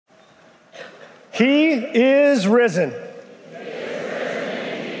He is risen.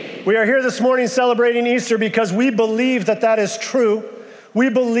 We are here this morning celebrating Easter because we believe that that is true. We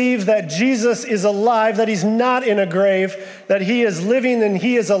believe that Jesus is alive, that he's not in a grave, that he is living and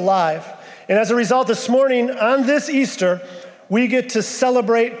he is alive. And as a result, this morning on this Easter, we get to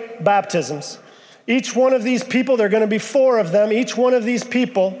celebrate baptisms. Each one of these people, there are going to be 4 of them, each one of these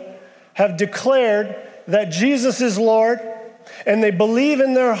people have declared that Jesus is Lord, and they believe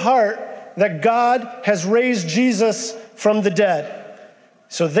in their heart that God has raised Jesus from the dead.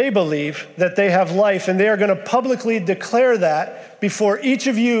 So they believe that they have life, and they are going to publicly declare that before each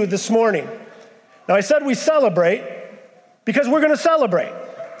of you this morning. Now, I said we celebrate because we're going to celebrate.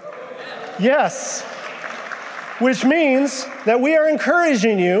 Yes. Which means that we are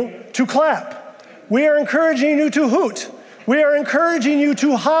encouraging you to clap. We are encouraging you to hoot. We are encouraging you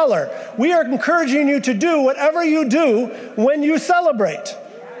to holler. We are encouraging you to do whatever you do when you celebrate.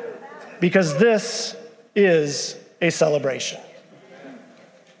 Because this is a celebration.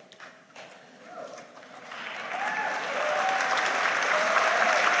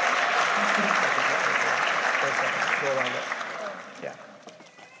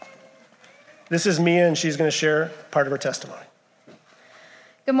 This is Mia, and she's going to share part of her testimony.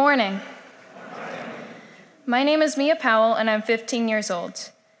 Good morning. My name is Mia Powell, and I'm 15 years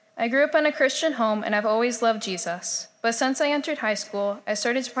old. I grew up in a Christian home, and I've always loved Jesus. But since I entered high school, I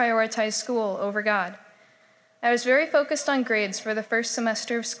started to prioritize school over God. I was very focused on grades for the first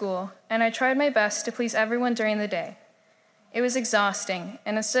semester of school, and I tried my best to please everyone during the day. It was exhausting,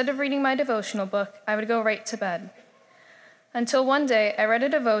 and instead of reading my devotional book, I would go right to bed. Until one day, I read a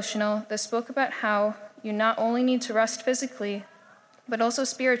devotional that spoke about how you not only need to rest physically, but also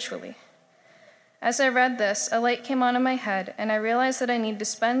spiritually. As I read this, a light came on in my head, and I realized that I need to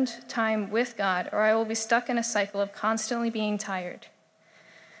spend time with God, or I will be stuck in a cycle of constantly being tired.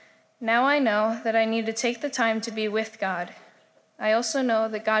 Now I know that I need to take the time to be with God. I also know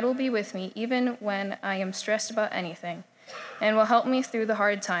that God will be with me even when I am stressed about anything, and will help me through the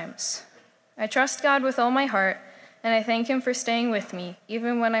hard times. I trust God with all my heart, and I thank him for staying with me,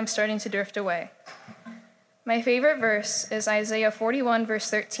 even when I'm starting to drift away. My favorite verse is Isaiah 41, verse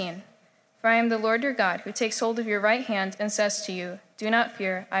 13. For I am the Lord your God, who takes hold of your right hand and says to you, do not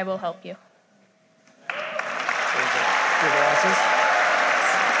fear, I will help you.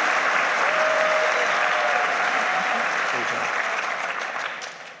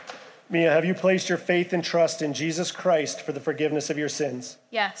 Mia, have you placed your faith and trust in Jesus Christ for the forgiveness of your sins?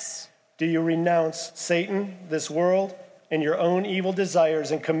 Yes. Do you renounce Satan, this world, and your own evil desires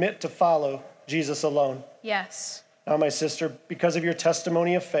and commit to follow Jesus alone? Yes. Now, my sister, because of your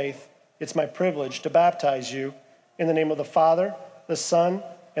testimony of faith, it's my privilege to baptize you in the name of the Father, the Son,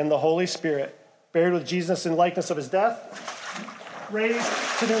 and the Holy Spirit, buried with Jesus in likeness of his death,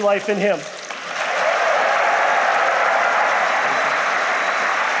 raised to new life in him.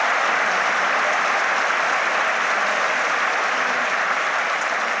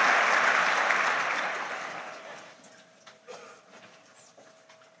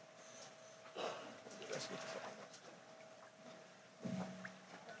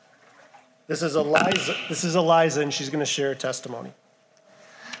 This is Eliza, and she's going to share a testimony.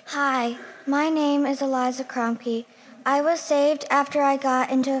 Hi, my name is Eliza Kromke. I was saved after I got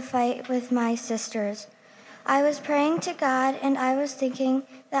into a fight with my sisters. I was praying to God, and I was thinking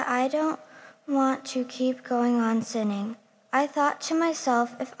that I don't want to keep going on sinning. I thought to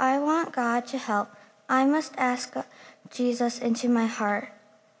myself, if I want God to help, I must ask Jesus into my heart.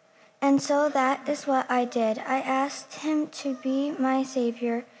 And so that is what I did. I asked him to be my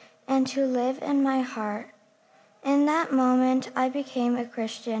Savior and to live in my heart. In that moment, I became a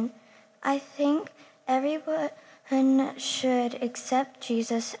Christian. I think everyone should accept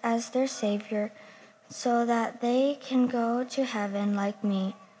Jesus as their Savior so that they can go to heaven like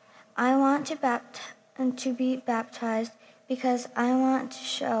me. I want to be baptized because I want to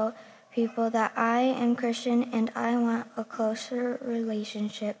show people that I am Christian and I want a closer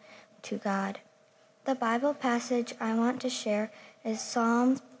relationship to God. The Bible passage I want to share is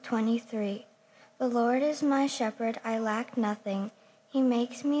Psalm 23. The Lord is my shepherd, I lack nothing. He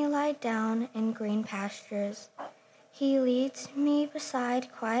makes me lie down in green pastures. He leads me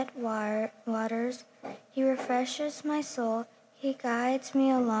beside quiet waters. He refreshes my soul. He guides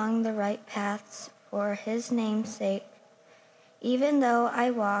me along the right paths for his name's sake. Even though I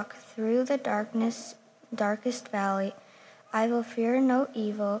walk through the darkest valley, I will fear no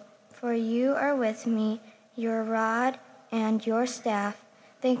evil, for you are with me. Your rod and your staff,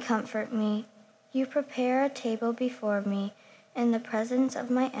 they comfort me. You prepare a table before me in the presence of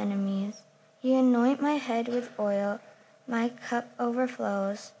my enemies. You anoint my head with oil. My cup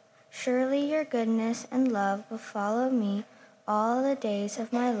overflows. Surely your goodness and love will follow me all the days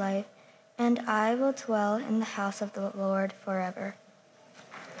of my life, and I will dwell in the house of the Lord forever.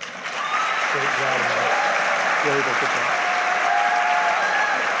 Great job. Really good job.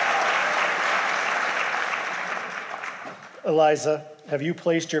 Eliza, have you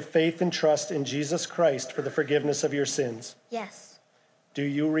placed your faith and trust in Jesus Christ for the forgiveness of your sins? Yes. Do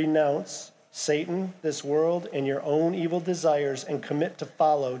you renounce Satan, this world, and your own evil desires and commit to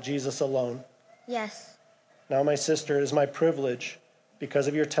follow Jesus alone? Yes. Now, my sister, it is my privilege, because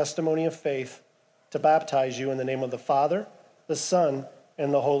of your testimony of faith, to baptize you in the name of the Father, the Son,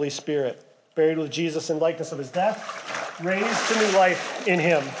 and the Holy Spirit, buried with Jesus in likeness of his death, raised to new life in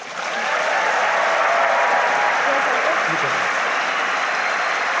him.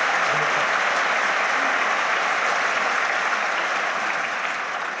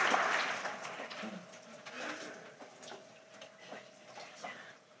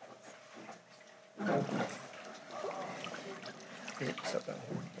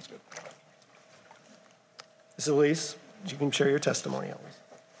 This is Eloise. You can share your testimony, Eloise.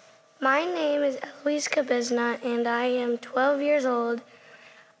 My name is Eloise Kubizna, and I am 12 years old.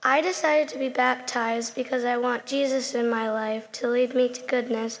 I decided to be baptized because I want Jesus in my life to lead me to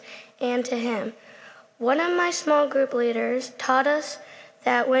goodness and to him. One of my small group leaders taught us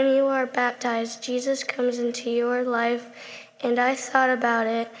that when you are baptized, Jesus comes into your life, and I thought about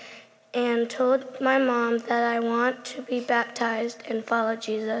it and told my mom that I want to be baptized and follow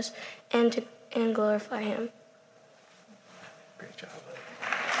Jesus and glorify him. Great job.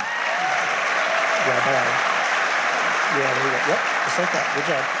 Yeah, there you go. Yep, just like that. Good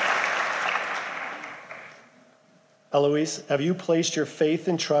job. Eloise, have you placed your faith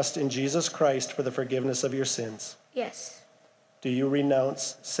and trust in Jesus Christ for the forgiveness of your sins? Yes. Do you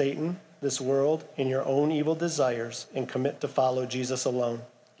renounce Satan, this world, and your own evil desires and commit to follow Jesus alone?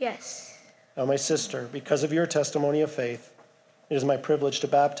 Yes. Now, my sister, because of your testimony of faith, it is my privilege to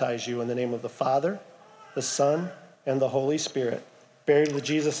baptize you in the name of the Father, the Son, and the Holy Spirit, buried with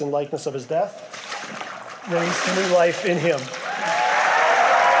Jesus in likeness of his death, raised to new life in him.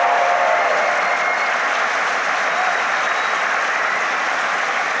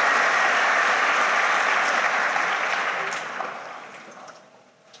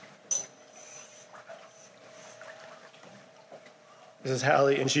 This is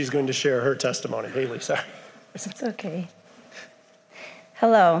Hallie, and she's going to share her testimony. Haley, sorry. It's okay.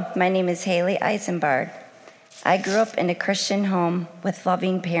 Hello, my name is Haley Izenbaard. I grew up in a Christian home with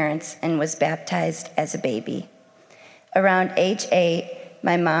loving parents and was baptized as a baby. Around age 8,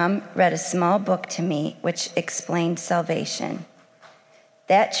 my mom read a small book to me which explained salvation.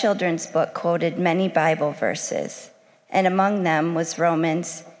 That children's book quoted many Bible verses, and among them was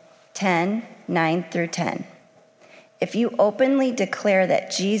Romans 10:9-10. If you openly declare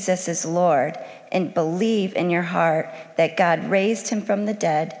that Jesus is Lord and believe in your heart that God raised him from the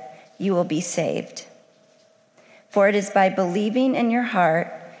dead, you will be saved. For it is by believing in your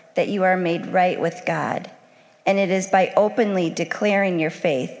heart that you are made right with God, and it is by openly declaring your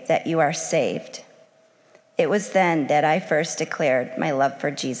faith that you are saved. It was then that I first declared my love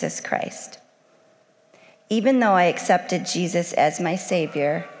for Jesus Christ. Even though I accepted Jesus as my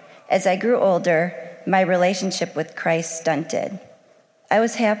Savior, as I grew older, my relationship with Christ stunted. I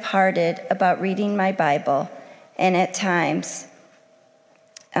was half-hearted about reading my Bible, and at times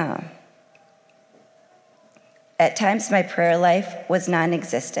my prayer life was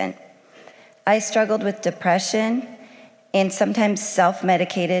non-existent. I struggled with depression and sometimes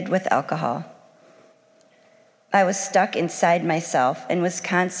self-medicated with alcohol. I was stuck inside myself and was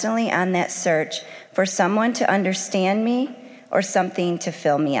constantly on that search for someone to understand me or something to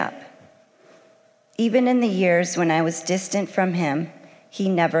fill me up. Even in the years when I was distant from him, he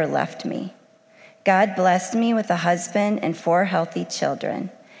never left me. God blessed me with a husband and 4 healthy children.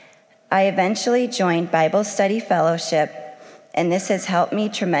 I eventually joined Bible Study Fellowship, and this has helped me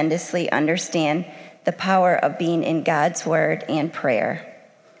tremendously understand the power of being in God's Word and prayer.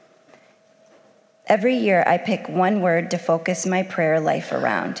 Every year I pick one word to focus my prayer life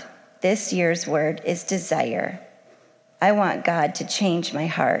around. This year's word is desire. I want God to change my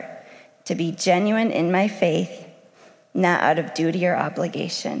heart, to be genuine in my faith, not out of duty or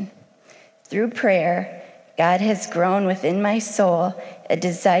obligation. Through prayer, God has grown within my soul a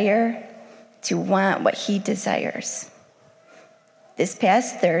desire to want what he desires. This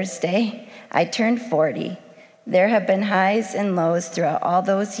past Thursday, I turned 40. There have been highs and lows throughout all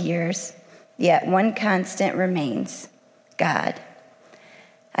those years, yet one constant remains: God.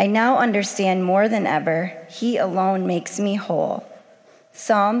 I now understand more than ever, he alone makes me whole.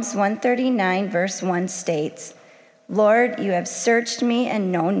 Psalms 139 verse 1 states, Lord, you have searched me and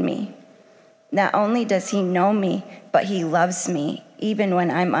known me. Not only does he know me, but he loves me, even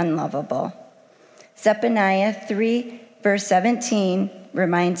when I'm unlovable. Zephaniah 3, verse 17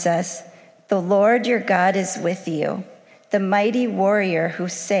 reminds us, the Lord your God is with you, the mighty warrior who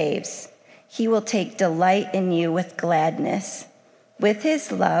saves. He will take delight in you with gladness. With his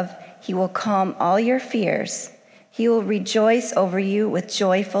love, he will calm all your fears. He will rejoice over you with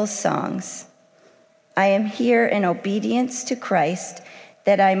joyful songs. I am here in obedience to Christ,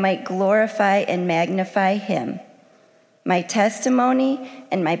 that I might glorify and magnify him. My testimony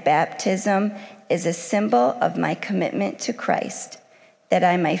and my baptism is a symbol of my commitment to Christ, that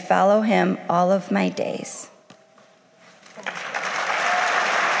I may follow him all of my days.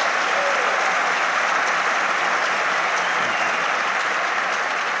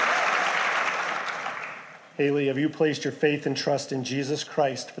 Haley, have you placed your faith and trust in Jesus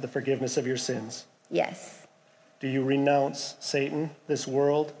Christ for the forgiveness of your sins? Yes. Do you renounce Satan, this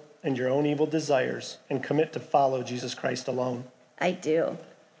world, and your own evil desires, and commit to follow Jesus Christ alone? I do.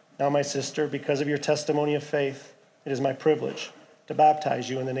 Now, my sister, because of your testimony of faith, it is my privilege to baptize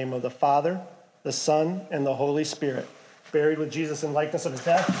you in the name of the Father, the Son, and the Holy Spirit, buried with Jesus in likeness of his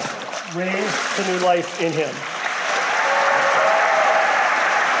death, raised to new life in him.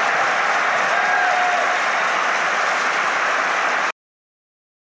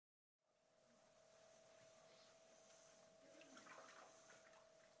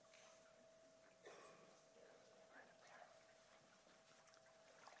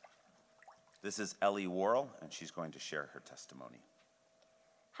 This is Ellie Worrell, and she's going to share her testimony.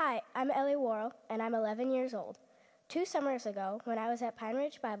 Hi, I'm Ellie Worrell, and I'm 11 years old. 2 summers ago, when I was at Pine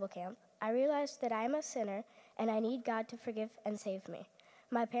Ridge Bible Camp, I realized that I am a sinner and I need God to forgive and save me.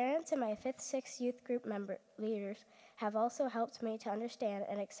 My parents and my 5th, 6th youth group leaders have also helped me to understand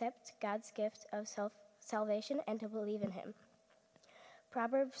and accept God's gift of salvation and to believe in him.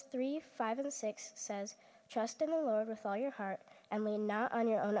 Proverbs 3, 5, and 6 says, "Trust in the Lord with all your heart and lean not on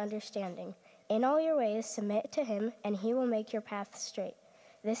your own understanding. In all your ways submit to him, and he will make your path straight."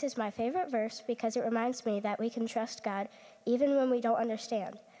 This is my favorite verse because it reminds me that we can trust God even when we don't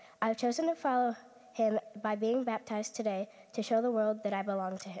understand. I've chosen to follow him by being baptized today to show the world that I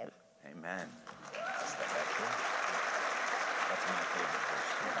belong to him. Amen. That's my favorite verse.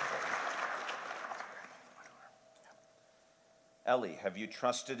 Ellie, have you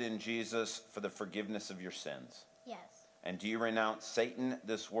trusted in Jesus for the forgiveness of your sins? Yes. And do you renounce Satan,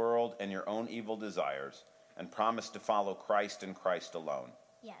 this world, and your own evil desires, and promise to follow Christ and Christ alone?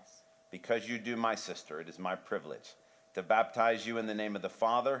 Yes. Because you do, my sister, it is my privilege to baptize you in the name of the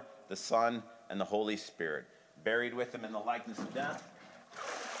Father, the Son, and the Holy Spirit, buried with him in the likeness of death,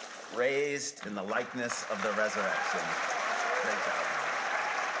 raised in the likeness of the resurrection. Great job.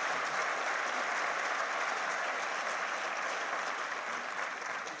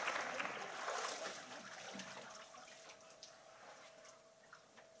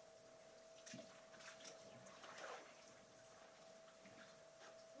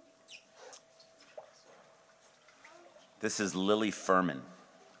 This is Lily Fermin.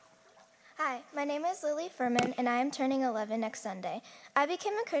 Hi, my name is Lily Fermin, and I am turning 11 next Sunday. I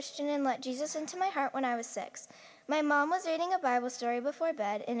became a Christian and let Jesus into my heart when I was 6. My mom was reading a Bible story before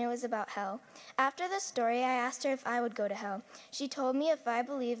bed, and it was about hell. After the story, I asked her if I would go to hell. She told me if I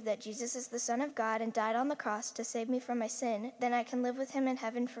believed that Jesus is the Son of God and died on the cross to save me from my sin, then I can live with him in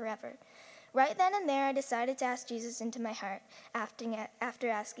heaven forever. Right then and there, I decided to ask Jesus into my heart, after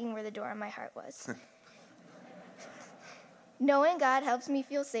asking where the door of my heart was. Knowing God helps me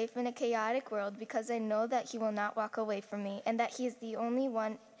feel safe in a chaotic world because I know that he will not walk away from me and that he's the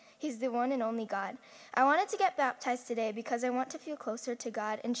one and only God. I wanted to get baptized today because I want to feel closer to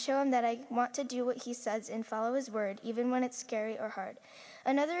God and show him that I want to do what he says and follow his word, even when it's scary or hard.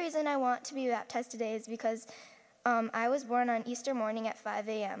 Another reason I want to be baptized today is because I was born on Easter morning at 5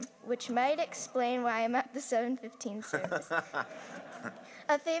 a.m., which might explain why I'm at the 7:15 service.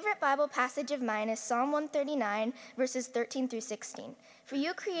 A favorite Bible passage of mine is Psalm 139, verses 13 through 16. "For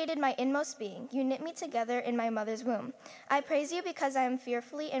you created my inmost being. You knit me together in my mother's womb. I praise you because I am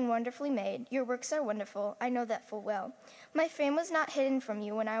fearfully and wonderfully made. Your works are wonderful. I know that full well. My frame was not hidden from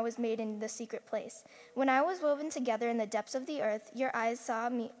you when I was made in the secret place. When I was woven together in the depths of the earth, your eyes saw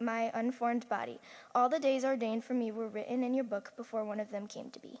my unformed body. All the days ordained for me were written in your book before one of them came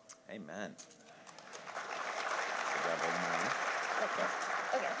to be." Amen. Okay.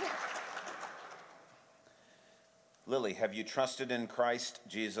 Lily, have you trusted in Christ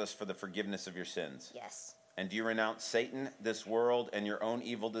Jesus for the forgiveness of your sins? Yes. And do you renounce Satan, this world, and your own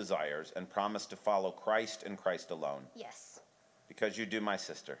evil desires, and promise to follow Christ and Christ alone? Yes. Because you do, my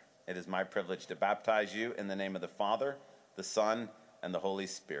sister, it is my privilege to baptize you in the name of the Father, the Son, and the Holy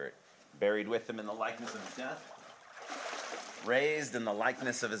Spirit, buried with him in the likeness of his death, raised in the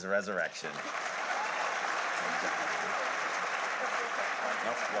likeness of his resurrection.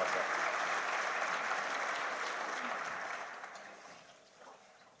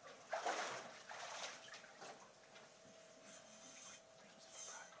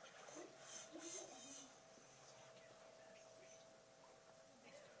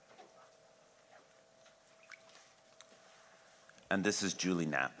 And this is Julie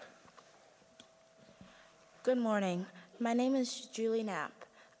Knapp. Good morning. My name is Julie Knapp.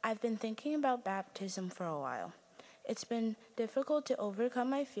 I've been thinking about baptism for a while. It's been difficult to overcome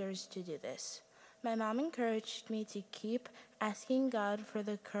my fears to do this. My mom encouraged me to keep asking God for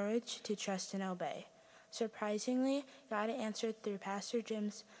the courage to trust and obey. Surprisingly, God answered through Pastor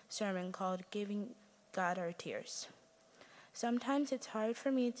Jim's sermon called Giving God Our Tears. Sometimes it's hard for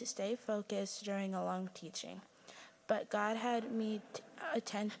me to stay focused during a long teaching, but God had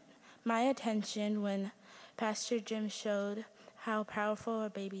my attention when Pastor Jim showed how powerful a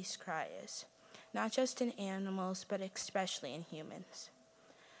baby's cry is, not just in animals, but especially in humans.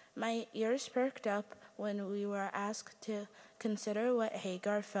 My ears perked up when we were asked to consider what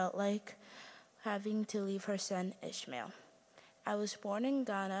Hagar felt like having to leave her son Ishmael. I was born in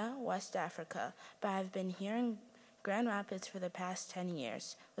Ghana, West Africa, but I've been here in Grand Rapids for the past 10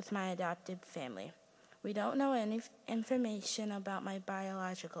 years with my adopted family. We don't know any information about my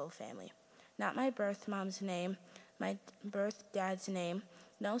biological family, not my birth mom's name, my birth dad's name,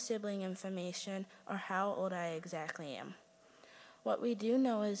 no sibling information, or how old I exactly am. What we do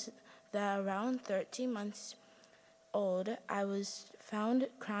know is that around 13 months old, I was found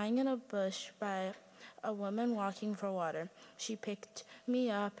crying in a bush by a woman walking for water. She picked me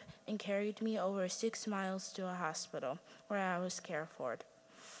up and carried me over 6 miles to a hospital where I was cared for.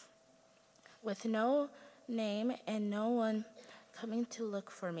 With no name and no one coming to look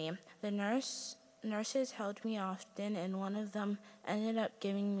for me, the nurses held me often, and one of them ended up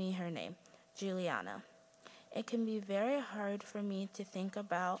giving me her name, Juliana. It can be very hard for me to think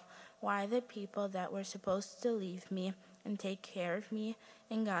about why the people that were supposed to leave me and take care of me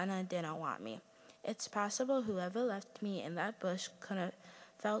in Ghana didn't want me. It's possible whoever left me in that bush could have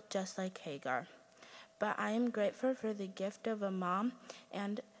felt just like Hagar. But I am grateful for the gift of a mom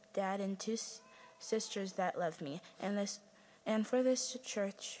and dad and 2 sisters that love me, and for this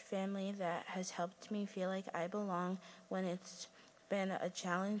church family that has helped me feel like I belong when it's been a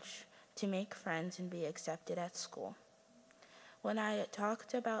challenge to make friends and be accepted at school. When I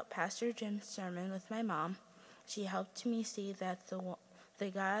talked about Pastor Jim's sermon with my mom, she helped me see that the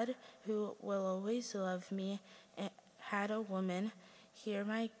God who will always love me had a woman hear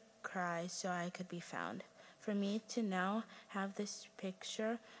my cry so I could be found. For me to now have this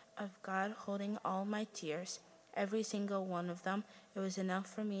picture of God holding all my tears, every single one of them, it was enough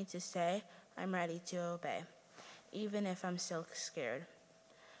for me to say, I'm ready to obey, even if I'm still scared.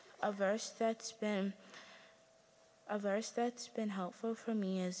 A verse that's been helpful for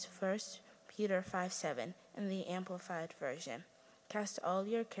me is 1 Peter 5:7 in the Amplified Version. Cast all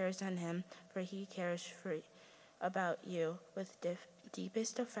your cares on him, for he cares about you with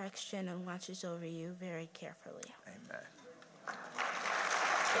deepest affection and watches over you very carefully. Amen.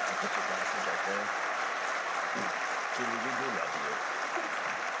 Put your glasses right there. Julie, we do love you.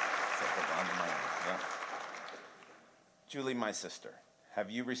 So hold on to my arm. Yeah. Julie, my sister, have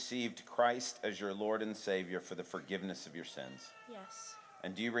you received Christ as your Lord and Savior for the forgiveness of your sins? Yes.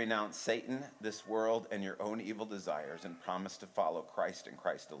 And do you renounce Satan, this world, and your own evil desires and promise to follow Christ and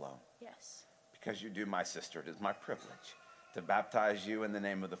Christ alone? Yes. Because you do, my sister, it is my privilege to baptize you in the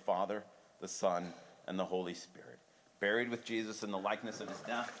name of the Father, the Son, and the Holy Spirit, buried with Jesus in the likeness of his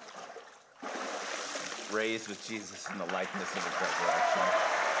death, raised with Jesus in the likeness of his resurrection.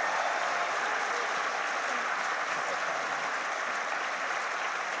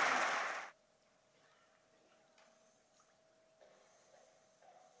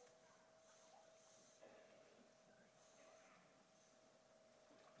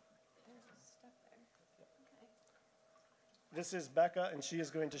 This is Becca, and she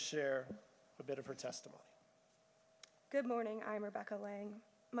is going to share a bit of her testimony. Good morning, I'm Rebecca Lange.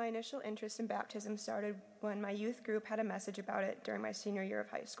 My initial interest in baptism started when my youth group had a message about it during my senior year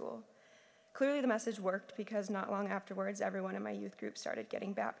of high school. Clearly the message worked because not long afterwards, everyone in my youth group started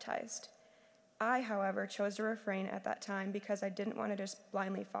getting baptized. I, however, chose to refrain at that time because I didn't want to just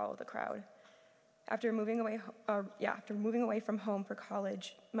blindly follow the crowd. After moving away from home for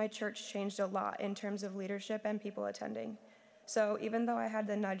college, my church changed a lot in terms of leadership and people attending. So even though I had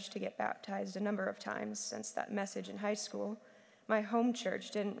the nudge to get baptized a number of times since that message in high school, My home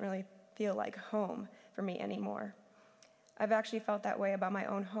church didn't really feel like home for me anymore. I've actually felt that way about my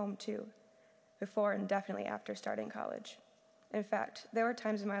own home too, before and definitely after starting college. In fact, there were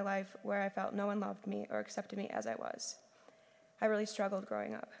times in my life where I felt no one loved me or accepted me as I was. I really struggled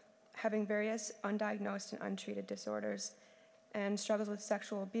growing up, having various undiagnosed and untreated disorders, and struggles with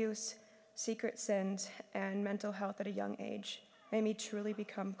sexual abuse, secret sins, and mental health at a young age made me truly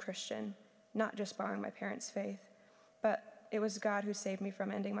become Christian, not just borrowing my parents' faith, but it was God who saved me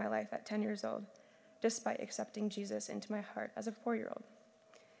from ending my life at 10 years old, despite accepting Jesus into my heart as a 4-year-old.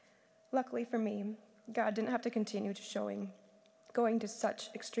 Luckily for me, God didn't have to continue going to such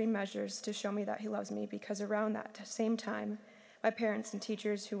extreme measures to show me that he loves me, because around that same time, my parents and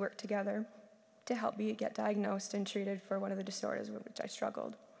teachers who worked together to help me get diagnosed and treated for one of the disorders with which I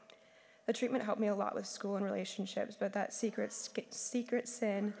struggled. The treatment helped me a lot with school and relationships, but that secret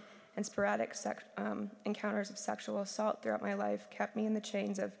sin and sporadic encounters of sexual assault throughout my life kept me in the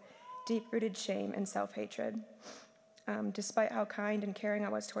chains of deep-rooted shame and self-hatred. Despite how kind and caring I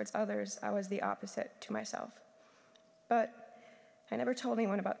was towards others, I was the opposite to myself. But I never told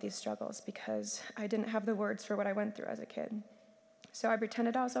anyone about these struggles because I didn't have the words for what I went through as a kid. So I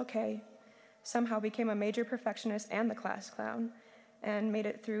pretended I was okay, somehow became a major perfectionist and the class clown, and made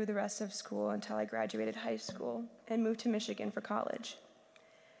it through the rest of school until I graduated high school and moved to Michigan for college.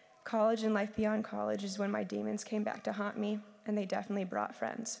 College and life beyond college is when my demons came back to haunt me, and they definitely brought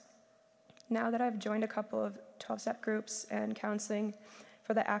friends. Now that I've joined a couple of 12-step groups and counseling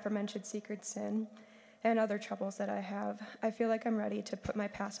for the aforementioned secret sin and other troubles that I have, I feel like I'm ready to put my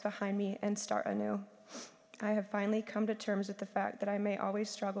past behind me and start anew. I have finally come to terms with the fact that I may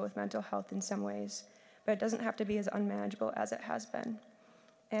always struggle with mental health in some ways, but it doesn't have to be as unmanageable as it has been.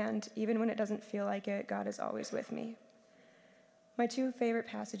 And even when it doesn't feel like it, God is always with me. My 2 favorite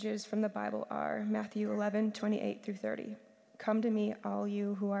passages from the Bible are Matthew 11:28 through 30. Come to me, all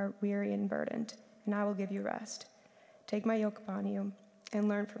you who are weary and burdened, and I will give you rest. Take my yoke upon you and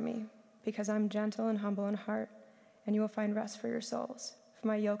learn from me, because I'm gentle and humble in heart, and you will find rest for your souls. For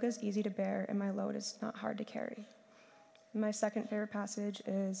my yoke is easy to bear, and my load is not hard to carry. And my second favorite passage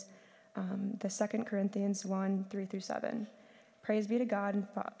is the 2 Corinthians 1:3 through 7. Praise be to God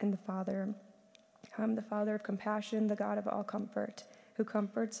and the Father of compassion, the God of all comfort, who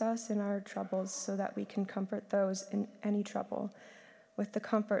comforts us in our troubles so that we can comfort those in any trouble with the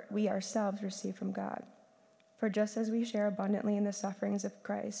comfort we ourselves receive from God. For just as we share abundantly in the sufferings of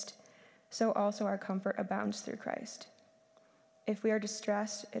Christ, so also our comfort abounds through Christ. If we are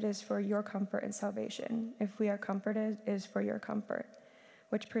distressed, it is for your comfort and salvation. If we are comforted, it is for your comfort,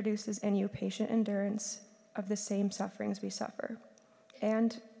 which produces in you patient endurance of the same sufferings we suffer.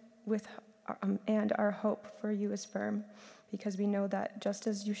 And our hope for you is firm, because we know that just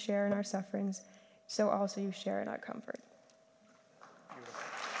as you share in our sufferings, so also you share in our comfort.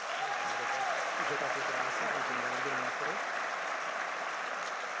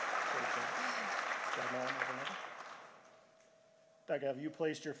 Becca, have you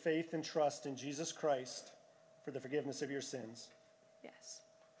placed your faith and trust in Jesus Christ for the forgiveness of your sins? Yes.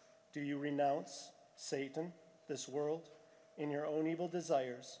 Do you renounce Satan, this world, and your own evil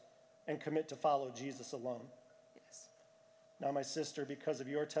desires, and commit to follow Jesus alone? Yes. Now, my sister, because of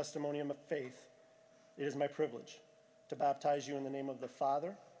your testimony of faith, it is my privilege to baptize you in the name of the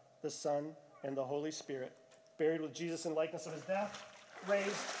Father, the Son, and the Holy Spirit, buried with Jesus in likeness of his death,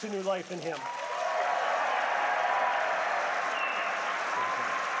 raised to new life in him.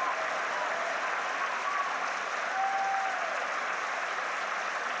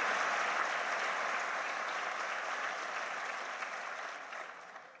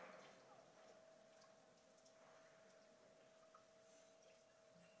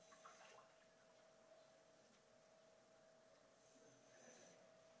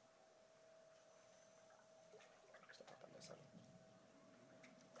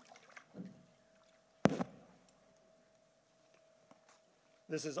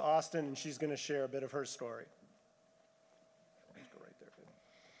 This is Austyn, and she's going to share a bit of her story. Go right there, baby.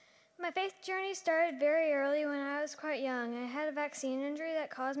 My faith journey started very early when I was quite young. I had a vaccine injury that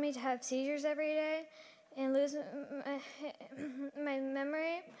caused me to have seizures every day and lose my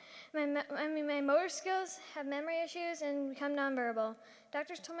memory. My motor skills, have memory issues, and become nonverbal.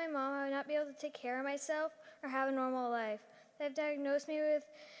 Doctors told my mom I would not be able to take care of myself or have a normal life. They've diagnosed me with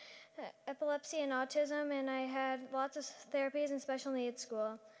epilepsy and autism, and I had lots of therapies and special needs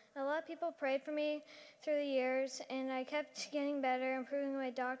school. A lot of people prayed for me through the years, and I kept getting better and proving my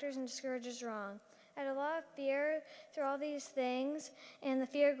doctors and discouragers wrong. I had a lot of fear through all these things, and the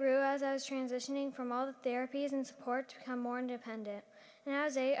fear grew as I was transitioning from all the therapies and support to become more independent. When I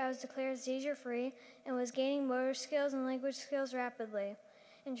was 8, I was declared seizure-free and was gaining motor skills and language skills rapidly.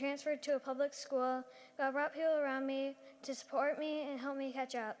 And transferred to a public school, God brought people around me to support me and help me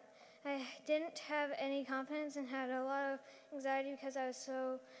catch up. I didn't have any confidence and had a lot of anxiety because I was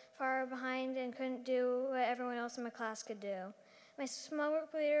so far behind and couldn't do what everyone else in my class could do. My small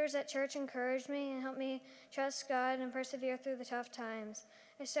group leaders at church encouraged me and helped me trust God and persevere through the tough times.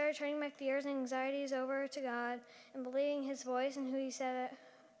 I started turning my fears and anxieties over to God and believing His voice and who He said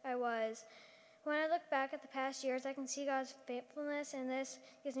I was. When I look back at the past years, I can see God's faithfulness, and this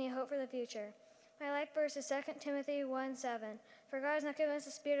gives me hope for the future. My life verse is 2 Timothy 1:7. For God has not given us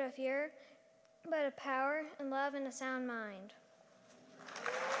a spirit of fear, but of power and love and a sound mind.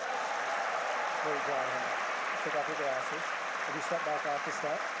 Great job, honey. Take off your glasses. If you step back off the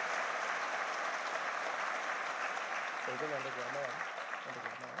step. There's an underground man.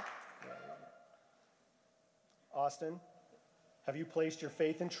 Austyn, have you placed your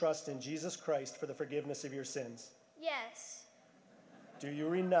faith and trust in Jesus Christ for the forgiveness of your sins? Yes. Do you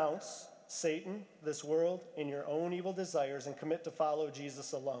renounce Satan, this world, and your own evil desires and commit to follow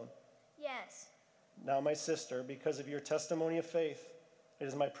Jesus alone? Yes. Now, my sister, because of your testimony of faith, it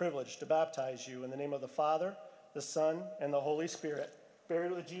is my privilege to baptize you in the name of the Father, the Son, and the Holy Spirit,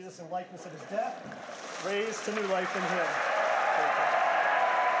 buried with Jesus in likeness of his death, raised to new life in him. Thank you.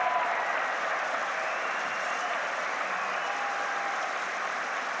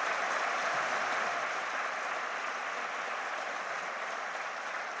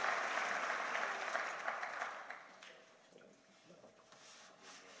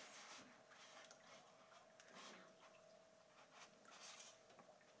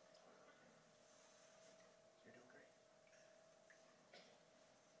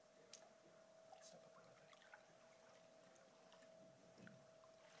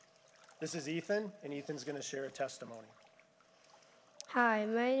 This is Ethan, and Ethan's going to share a testimony. Hi,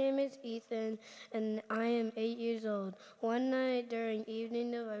 my name is Ethan, and I am 8 years old. One night during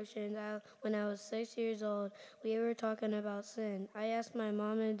evening devotions, when I was 6 years old, we were talking about sin. I asked my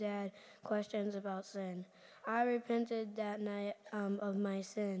mom and dad questions about sin. I repented that night of my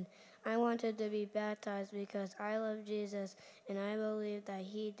sin. I wanted to be baptized because I love Jesus, and I believe that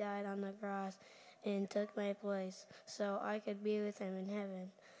he died on the cross and took my place so I could be with him in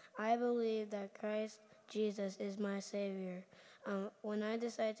heaven. I believe that Christ Jesus is my Savior. When I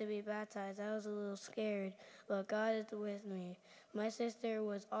decided to be baptized, I was a little scared, but God is with me. My sister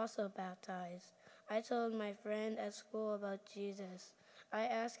was also baptized. I told my friend at school about Jesus. I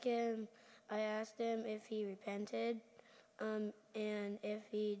asked him if he repented and if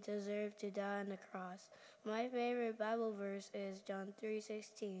he deserved to die on the cross. My favorite Bible verse is John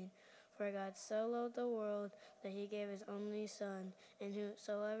 3:16. For God so loved the world that he gave his only Son, and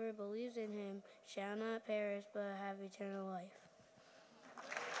whosoever believes in him shall not perish but have eternal life.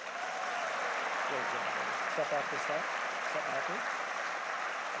 Great job. Step off the step. Step backward.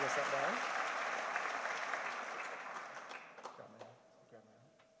 Go step down. Grab my hand. Grab my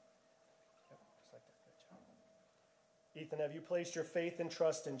hand. Yep, just like that. Good job. Ethan, have you placed your faith and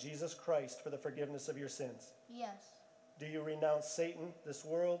trust in Jesus Christ for the forgiveness of your sins? Yes. Do you renounce Satan, this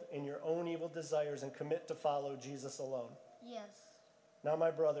world, and your own evil desires and commit to follow Jesus alone? Yes. Now, my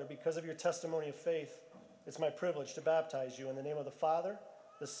brother, because of your testimony of faith, it's my privilege to baptize you in the name of the Father,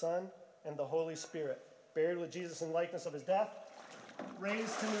 the Son, and the Holy Spirit, buried with Jesus in likeness of his death,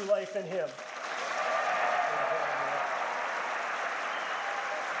 raised to new life in him.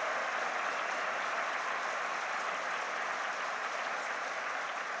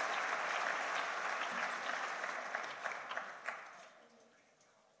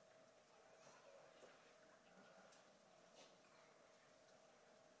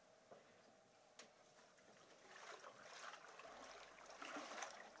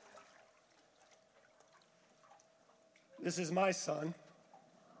 This is my son,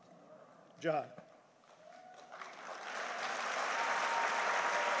 John.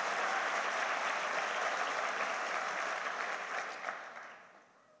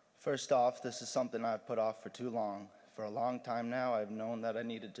 First off, this is something I've put off for too long. For a long time now, I've known that I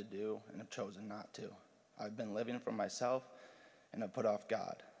needed to do and have chosen not to. I've been living for myself and have put off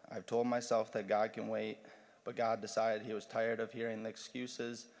God. I've told myself that God can wait, but God decided he was tired of hearing the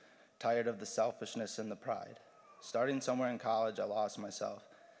excuses, tired of the selfishness and the pride. Starting somewhere in college, I lost myself.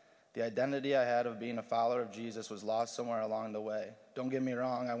 The identity I had of being a follower of Jesus was lost somewhere along the way. Don't get me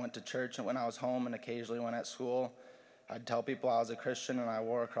wrong, I went to church when I was home and occasionally when at school. I'd tell people I was a Christian and I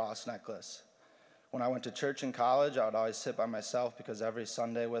wore a cross necklace. When I went to church in college, I would always sit by myself because every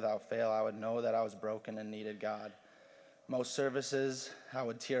Sunday without fail, I would know that I was broken and needed God. Most services, I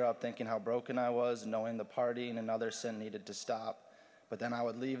would tear up thinking how broken I was, knowing the partying and other sin needed to stop. but then I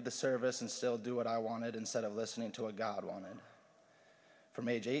would leave the service and still do what I wanted instead of listening to what God wanted. From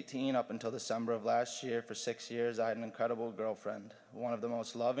age 18 up until December of last year, for 6 years, I had an incredible girlfriend, one of the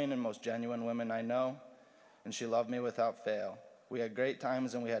most loving and most genuine women I know, and she loved me without fail. We had great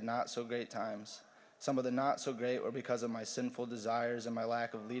times and we had not so great times. Some of the not so great were because of my sinful desires and my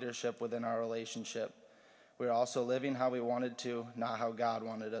lack of leadership within our relationship. We were also living how we wanted to, not how God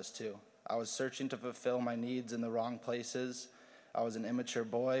wanted us to. I was searching to fulfill my needs in the wrong places. I was an immature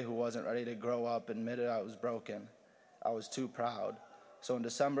boy who wasn't ready to grow up and admitted I was broken. I was too proud. So in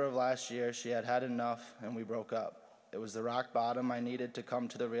December of last year, she had had enough and we broke up. It was the rock bottom I needed to come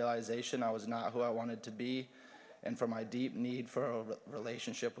to the realization I was not who I wanted to be and for my deep need for a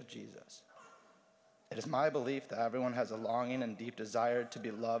relationship with Jesus. It is my belief that everyone has a longing and deep desire to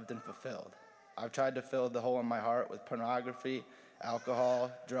be loved and fulfilled. I've tried to fill the hole in my heart with pornography,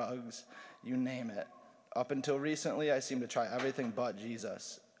 alcohol, drugs, you name it. Up until recently, I seemed to try everything but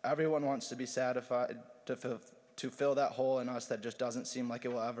Jesus. Everyone wants to be satisfied to fill that hole in us that just doesn't seem like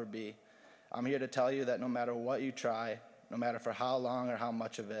it will ever be. I'm here to tell you that no matter what you try, no matter for how long or how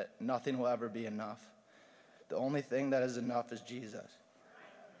much of it, nothing will ever be enough. The only thing that is enough is Jesus.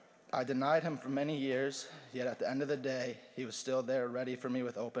 I denied him for many years, yet at the end of the day, he was still there ready for me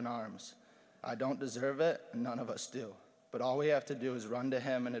with open arms. I don't deserve it, and none of us do. But all we have to do is run to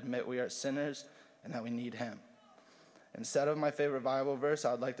him and admit we are sinners and that we need him. Instead of my favorite Bible verse,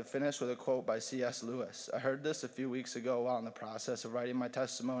 I would like to finish with a quote by C.S. Lewis. I heard this a few weeks ago while in the process of writing my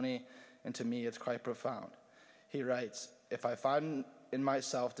testimony, and to me it's quite profound. He writes, "If I find in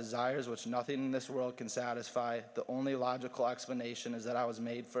myself desires which nothing in this world can satisfy, the only logical explanation is that I was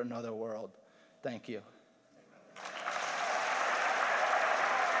made for another world." Thank you.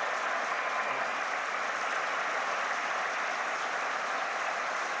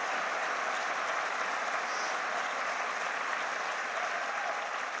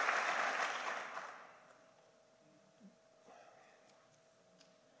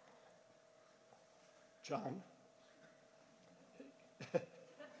 John.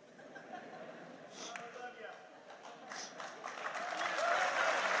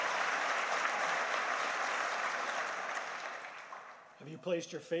 Have you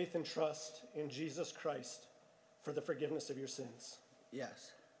placed your faith and trust in Jesus Christ for the forgiveness of your sins?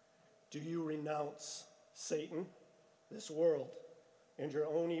 Yes. Do you renounce Satan, this world, and your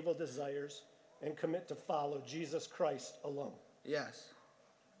own evil desires and commit to follow Jesus Christ alone? Yes.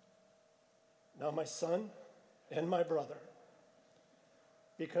 Now, my son and my brother,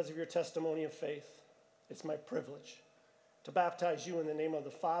 because of your testimony of faith, it's my privilege to baptize you in the name of the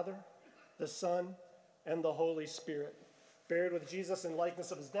Father, the Son, and the Holy Spirit, buried with Jesus in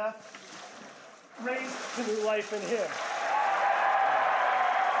likeness of his death, raised to new life in him.